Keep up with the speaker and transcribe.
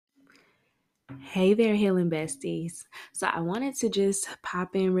Hey there, Healing Besties. So I wanted to just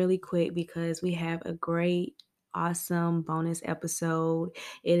pop in really quick because we have a great, awesome bonus episode.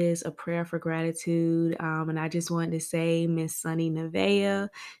 It is a prayer for gratitude. And I just wanted to say, Miss Sunny Nevea,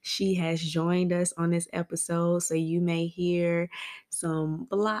 she has joined us on this episode. So you may hear some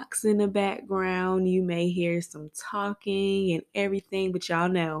blocks in the background. You may hear some talking and everything, but y'all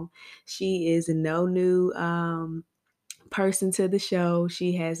know she is no new person to the show.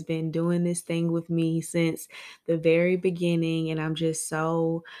 She has been doing this thing with me since the very beginning, and I'm just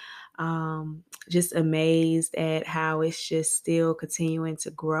so just amazed at how it's just still continuing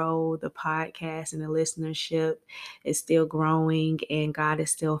to grow. The podcast and the listenership is still growing, and God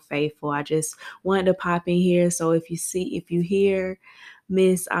is still faithful. I just wanted to pop in here. So if you hear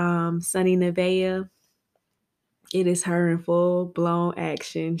Miss Sunny Nevea, it is her in full blown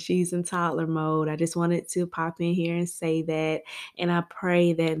action. She's in toddler mode. I just wanted to pop in here and say that. And I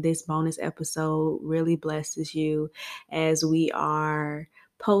pray that this bonus episode really blesses you as we are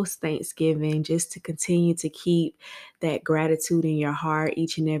post Thanksgiving, just to continue to keep that gratitude in your heart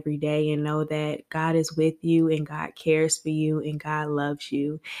each and every day and know that God is with you and God cares for you and God loves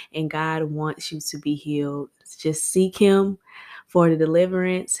you and God wants you to be healed. Just seek Him for the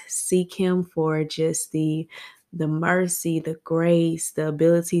deliverance, seek Him for just the mercy, the grace, the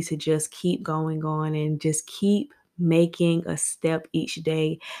ability to just keep going on and just keep making a step each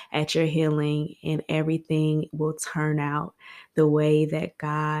day at your healing, and everything will turn out the way that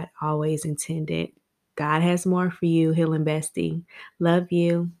God always intended. God has more for you, Healing Bestie. Love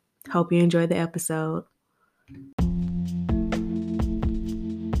you. Hope you enjoyed the episode.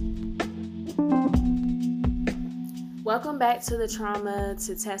 Welcome back to the Trauma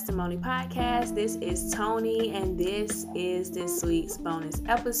to Testimony podcast. This is Tony, and this is this week's bonus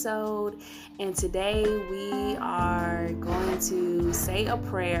episode. And today we are going to say a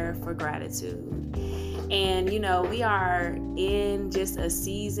prayer for gratitude. And, we are in just a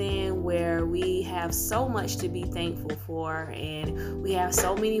season where we have so much to be thankful for, and we have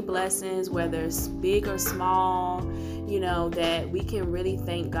so many blessings, whether it's big or small, that we can really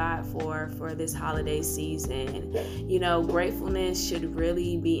thank God for this holiday season. Gratefulness should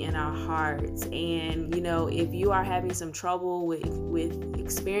really be in our hearts. And, if you are having some trouble with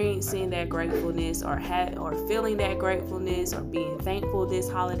experiencing that gratefulness or feeling that gratefulness or being thankful this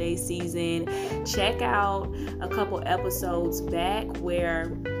holiday season, check out a couple episodes back where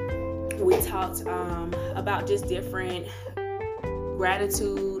we talked about just different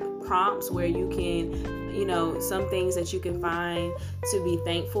gratitude prompts where you can, some things that you can find to be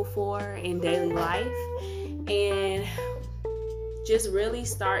thankful for in daily life, and just really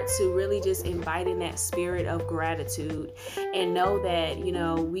start to really just invite in that spirit of gratitude and know that,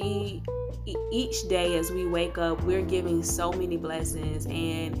 we each day as we wake up, we're giving so many blessings,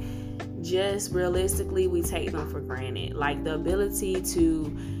 and just realistically, we take them for granted. Like the ability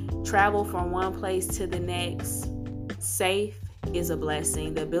to travel from one place to the next safe is a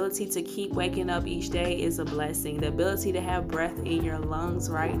blessing. The ability to keep waking up each day is a blessing. The ability to have breath in your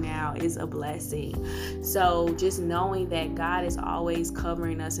lungs right now is a blessing. So just knowing that God is always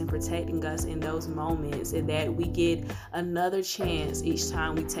covering us and protecting us in those moments, and that we get another chance each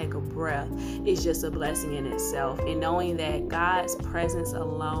time we take a breath, is just a blessing in itself. And knowing that God's presence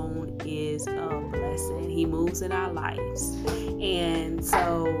alone is a blessing. He moves in our lives. And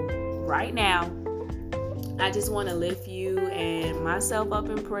so right now, I just want to lift you and myself up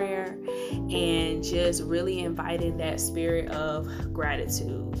in prayer and just really invite in that spirit of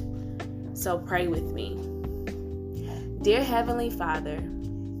gratitude. So pray with me. Dear Heavenly Father,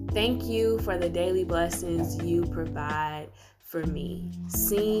 thank you for the daily blessings you provide for me,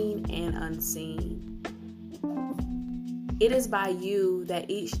 seen and unseen. It is by you that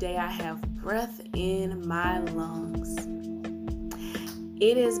each day I have breath in my lungs.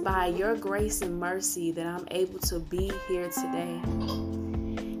 It is by your grace and mercy that I'm able to be here today.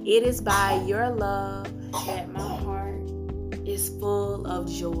 It is by your love that my heart is full of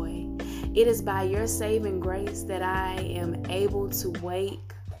joy. It is by your saving grace that I am able to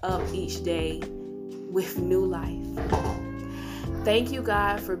wake up each day with new life. Thank you,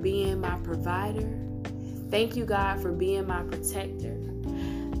 God, for being my provider. Thank you, God, for being my protector.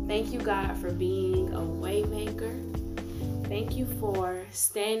 Thank you, God, for being a way maker. Thank you for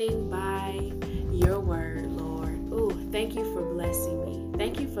standing by your word, Lord. Ooh, thank you for blessing me.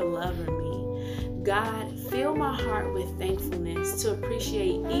 Thank you for loving me. God, fill my heart with thankfulness to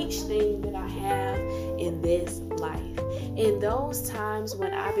appreciate each thing that I have in this life. In those times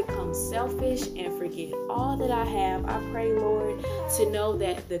when I become selfish and forget all that I have, I pray, Lord, to know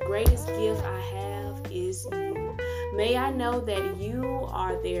that the greatest gift I have is you. May I know that you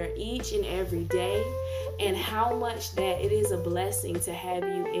are there each and every day, and how much that it is a blessing to have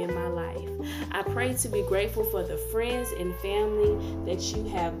you in my life. I pray to be grateful for the friends and family that you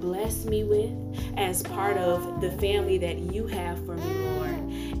have blessed me with as part of the family that you have for me,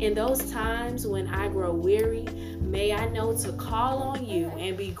 Lord. In those times when I grow weary, may I know to call on you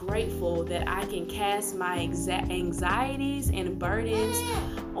and be grateful that I can cast my anxieties and burdens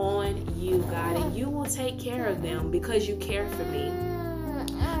on you, God, and you will take care of them because you care for me.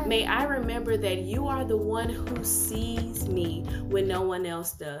 May I remember that you are the one who sees me when no one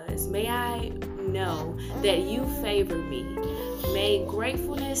else does. May I know that you favor me. May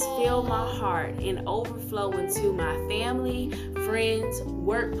gratefulness fill my heart and overflow into my family, friends,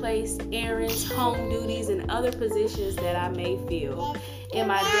 workplace, errands, home duties, and other positions that I may feel. In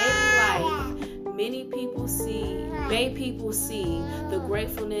my daily life, may people see the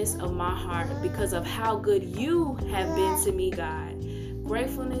gratefulness of my heart because of how good you have been to me, God.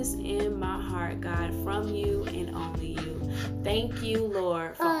 Gratefulness in my heart, God, from you and only you. Thank you,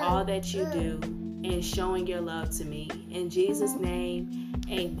 Lord, for all that you do and showing your love to me. In Jesus' name,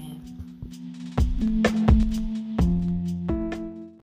 amen.